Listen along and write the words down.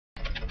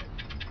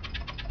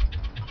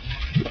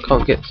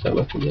Can't get to that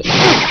weapon yet.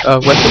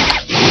 Weapon?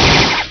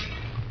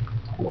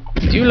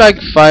 Do you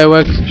like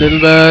fireworks, little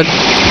bird?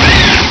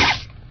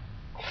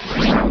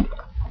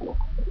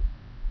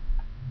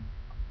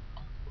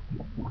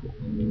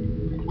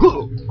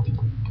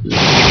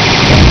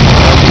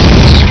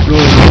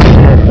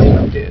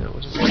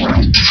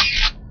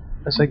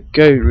 As I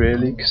go,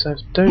 really, because I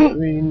don't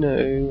really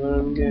know where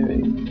I'm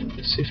going.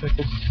 Let's see if I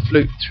can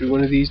float through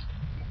one of these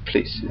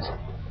places.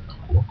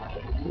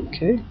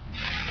 Okay.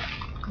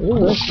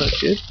 Oh, that's not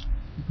good.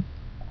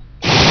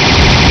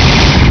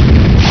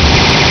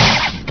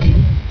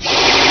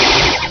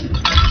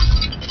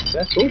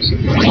 That's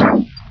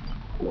awesome.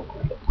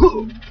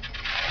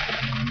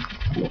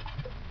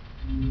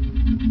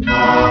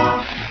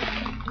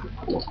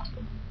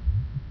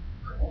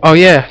 Oh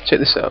yeah, check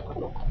this out.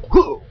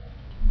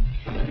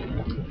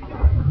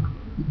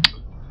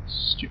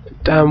 Stupid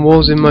damn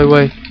walls in my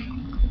way.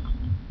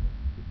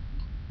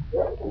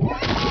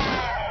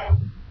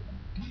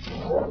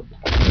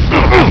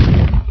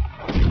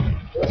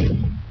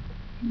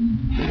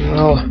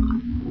 Oh.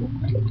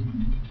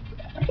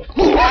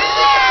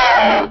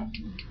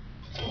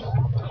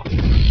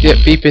 Yep,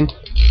 beeping.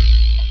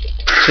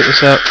 Check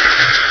this out.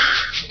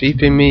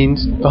 Beeping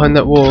means behind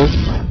that wall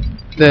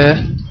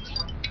there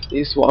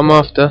is what I'm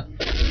after.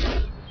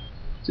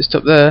 Just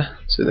up there.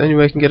 So the only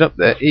way I can get up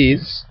there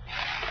is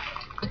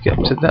to get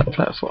up to that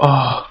platform.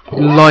 Oh,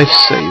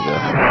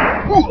 lifesaver.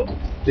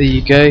 There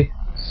you go.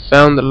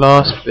 Found the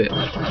last bit.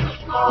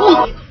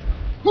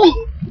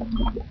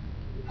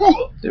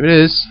 There it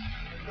is.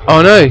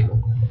 Oh no!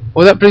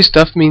 All that blue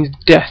stuff means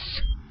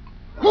death.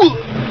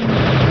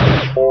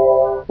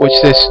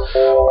 Watch this.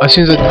 As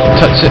soon as I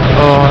touch it,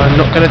 oh, I'm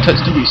not gonna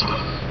touch the blue stuff.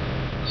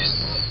 Yes.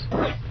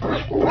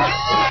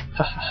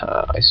 Ha ha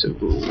ha! I so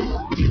cool.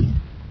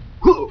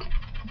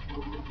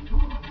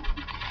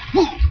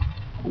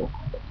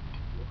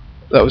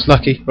 That was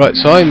lucky. Right,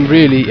 so I'm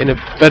really in a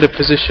better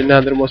position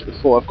now than I was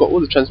before. I've got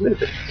all the transmitter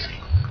bits.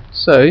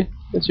 So,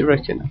 what do you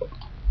reckon?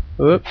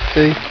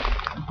 Whoopsie.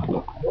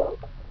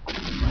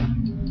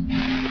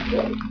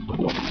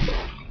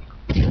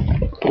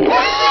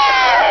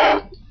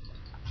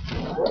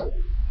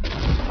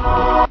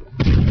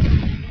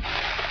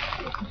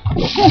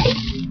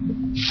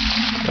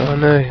 Oh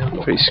no,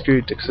 I'm pretty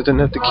screwed because I don't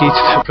have the key to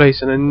that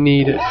place and I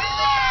need it.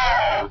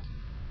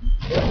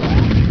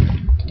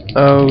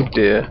 Oh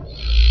dear.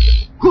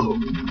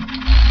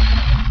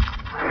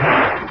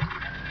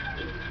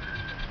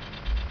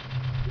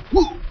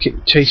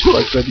 Getting chased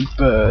by bloody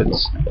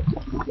birds.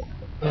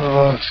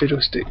 Oh,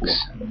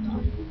 fiddlesticks.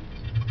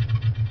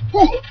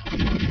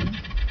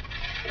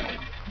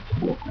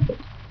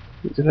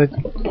 Is it high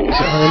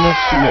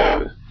enough?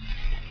 No.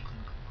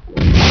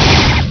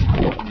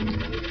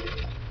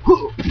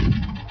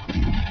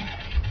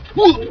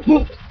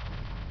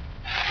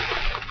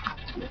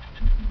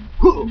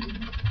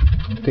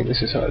 I think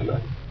this is high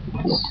enough.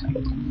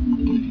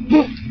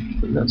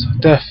 And that's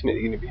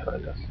definitely going to be high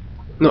enough.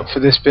 Not for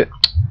this bit,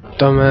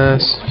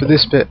 dumbass. For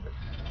this bit.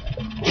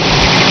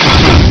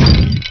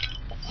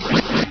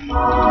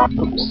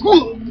 Oops.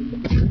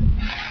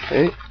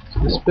 Okay, for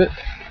this bit.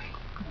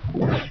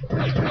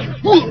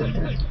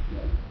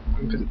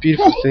 But the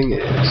beautiful thing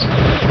is,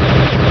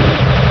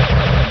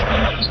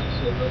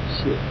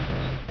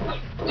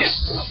 yes.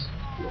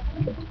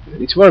 Don't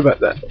need to worry about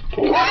that.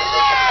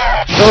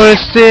 Oh,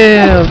 it's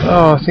still.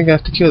 Oh, I think I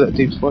have to kill that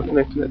dude before I can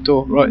open that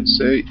door. Right,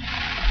 so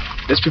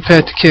let's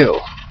prepare to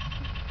kill.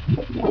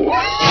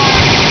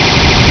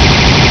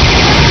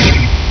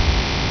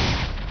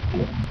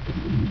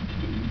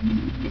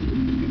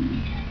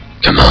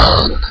 Come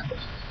on,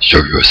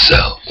 show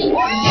yourself.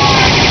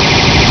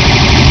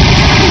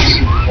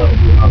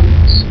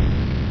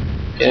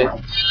 Yeah.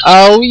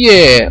 Oh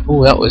yeah.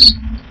 Oh, that was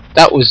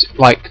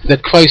like the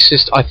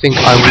closest I think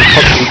I will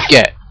probably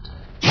get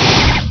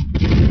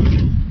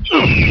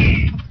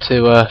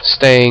to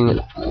staying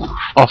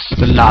off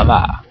the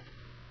lava.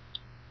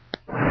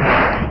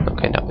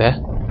 Okay, not there.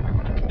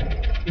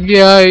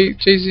 Yay,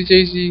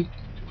 JC.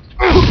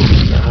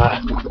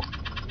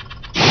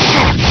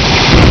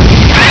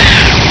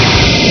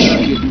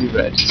 Give me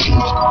red.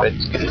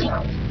 Red's good.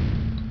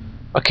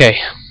 Okay,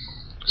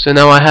 so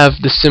now I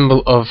have the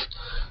symbol of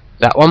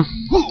that one,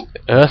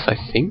 the Earth, I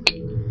think.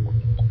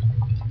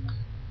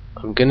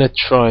 I'm gonna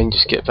try and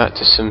just get back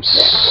to some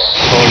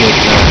solid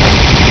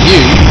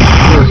You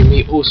causing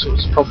me all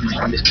sorts of problems,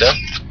 mister.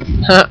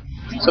 Ha!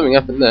 Something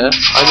happened there.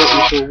 I'm not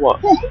really sure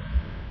what.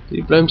 Did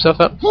he blow himself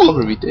up?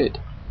 Probably did.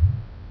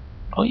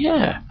 Oh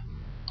yeah.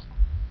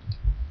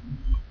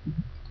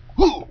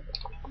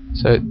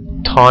 So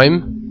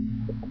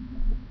time,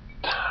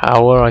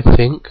 power, I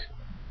think.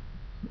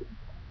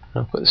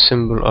 I've got the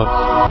symbol of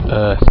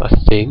Earth, I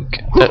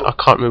think. I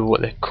can't remember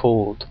what they're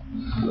called.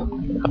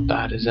 How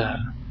bad is that?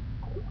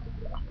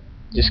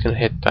 Just gonna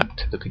head back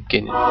to the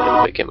beginning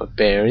and get my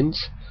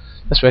bearings.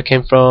 That's where I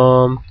came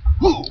from.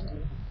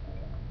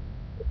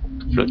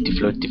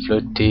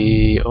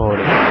 Floaty, all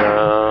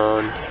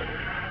around.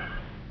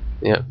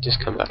 Yep, just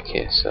come back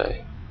here. So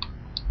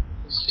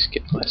let's just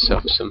get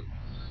myself some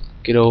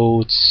Good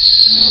old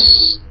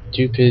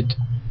stupid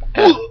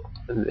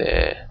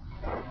there.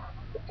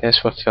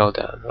 Guess what fell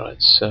down,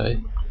 right, so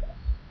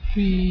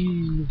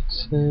if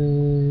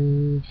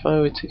I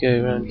were to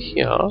go around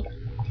here,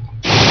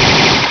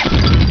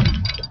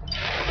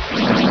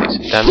 take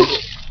some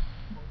damage.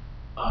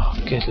 Oh,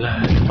 good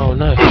lad. Oh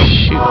no,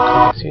 shoot,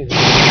 I can't see this.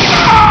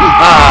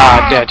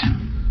 Ah, dead.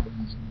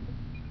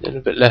 A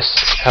little bit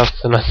less health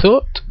than I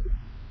thought.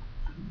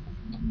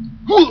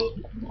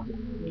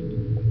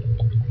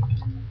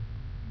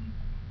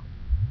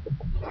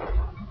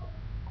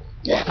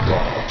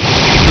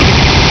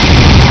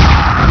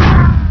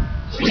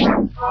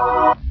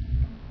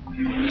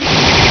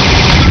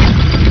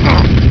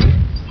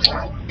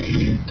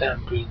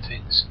 Damn green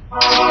things.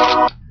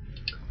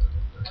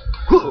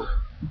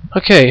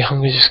 Okay,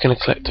 I'm just going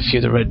to collect a few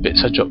of the red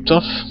bits I dropped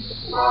off.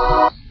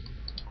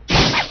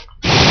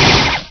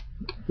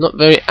 Not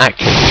very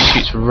accurate, it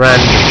shoots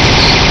randomly.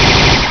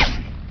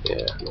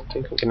 Yeah, I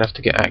think I'm going to have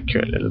to get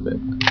accurate a little bit.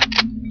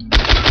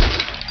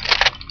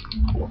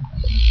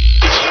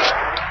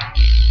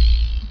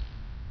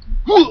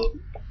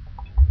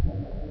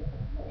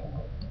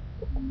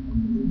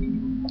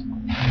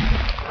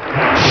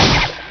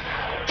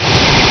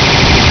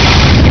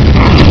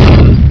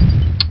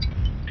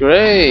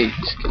 Great!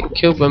 Getting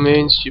killed by my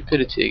own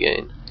stupidity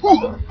again.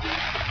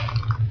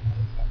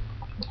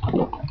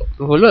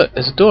 Well look,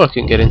 there's a door I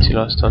couldn't get into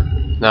last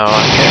time. Now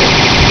I can.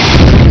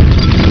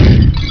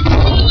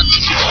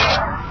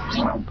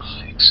 Oh,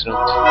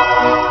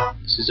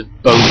 excellent. This is a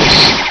bonus.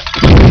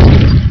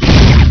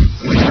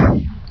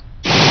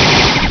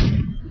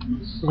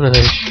 One of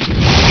those.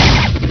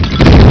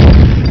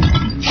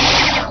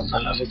 I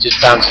love it,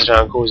 just bounces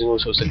around causing all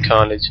sorts of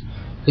carnage.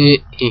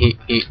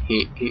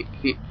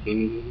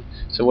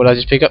 So what did I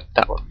just pick up?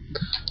 That one.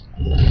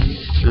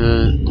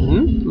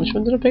 Which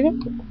one did I pick up?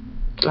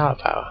 Flower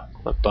power.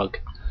 A bug.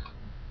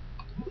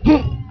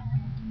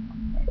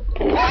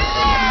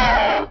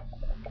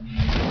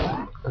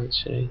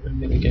 Actually, I'm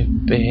gonna go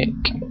back.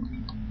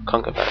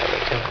 Can't go back that way,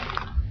 can I?